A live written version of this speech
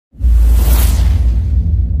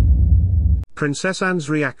Princess Anne's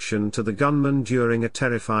reaction to the gunman during a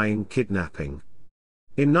terrifying kidnapping.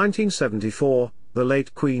 In 1974, the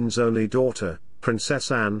late Queen's only daughter,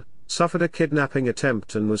 Princess Anne, suffered a kidnapping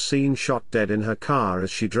attempt and was seen shot dead in her car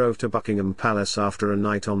as she drove to Buckingham Palace after a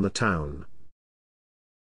night on the town.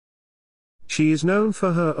 She is known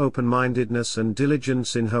for her open-mindedness and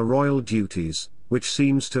diligence in her royal duties, which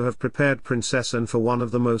seems to have prepared Princess Anne for one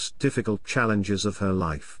of the most difficult challenges of her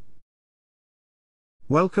life.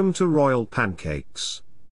 Welcome to Royal Pancakes.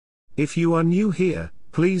 If you are new here,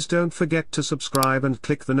 please don't forget to subscribe and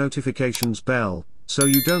click the notifications bell, so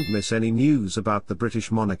you don't miss any news about the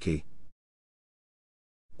British monarchy.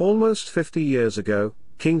 Almost 50 years ago,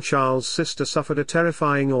 King Charles' sister suffered a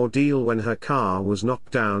terrifying ordeal when her car was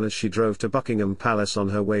knocked down as she drove to Buckingham Palace on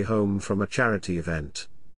her way home from a charity event.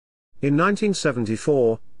 In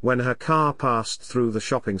 1974, when her car passed through the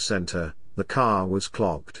shopping centre, the car was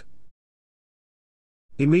clogged.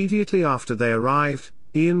 Immediately after they arrived,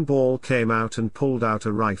 Ian Ball came out and pulled out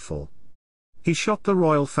a rifle. He shot the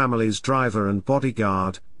royal family's driver and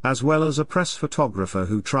bodyguard, as well as a press photographer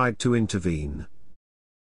who tried to intervene.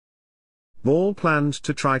 Ball planned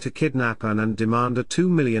to try to kidnap Anne and demand a £2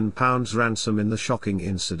 million ransom in the shocking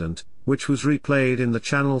incident, which was replayed in the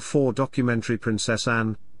Channel 4 documentary Princess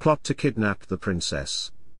Anne, Plot to Kidnap the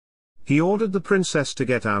Princess. He ordered the princess to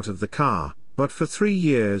get out of the car, but for 3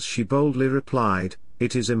 years she boldly replied,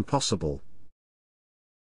 "It is impossible."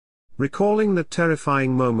 Recalling that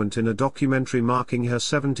terrifying moment in a documentary marking her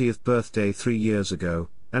 70th birthday 3 years ago,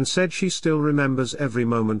 Anne said she still remembers every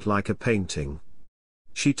moment like a painting.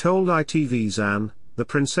 She told ITV's Anne, the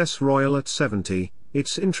Princess Royal at 70,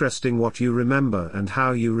 "It's interesting what you remember and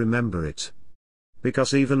how you remember it.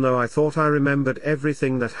 Because even though I thought I remembered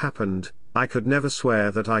everything that happened, I could never swear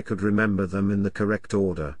that I could remember them in the correct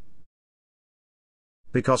order.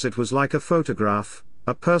 Because it was like a photograph,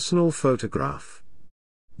 a personal photograph.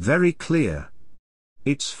 Very clear.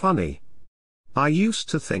 It's funny. I used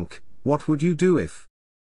to think, what would you do if?"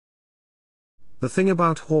 The thing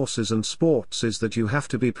about horses and sports is that you have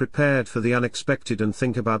to be prepared for the unexpected and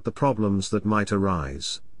think about the problems that might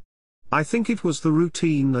arise. "I think it was the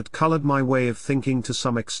routine that colored my way of thinking to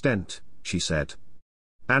some extent," she said.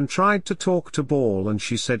 Anne tried to talk to Ball and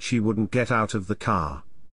she said she wouldn't get out of the car.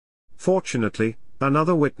 Fortunately,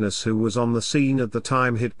 another witness who was on the scene at the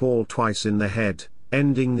time hit Ball twice in the head,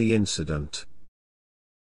 ending the incident.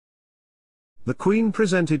 The Queen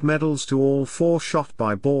presented medals to all 4 shot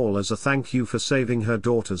by Ball as a thank you for saving her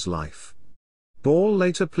daughter's life. Ball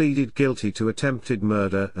later pleaded guilty to attempted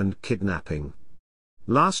murder and kidnapping.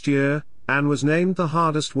 Last year, Anne was named the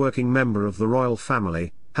hardest working member of the royal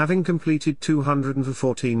family, having completed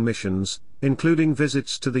 214 missions, including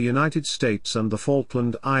visits to the United States and the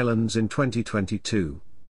Falkland Islands in 2022.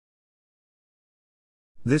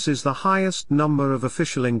 This is the highest number of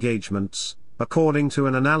official engagements, according to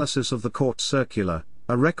an analysis of the court circular,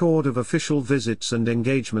 a record of official visits and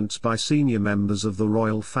engagements by senior members of the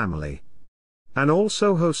royal family. Anne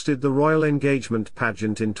also hosted the Royal Engagement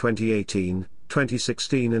Pageant in 2018,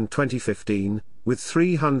 2016 and 2015, with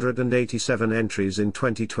 387 entries in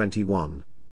 2021.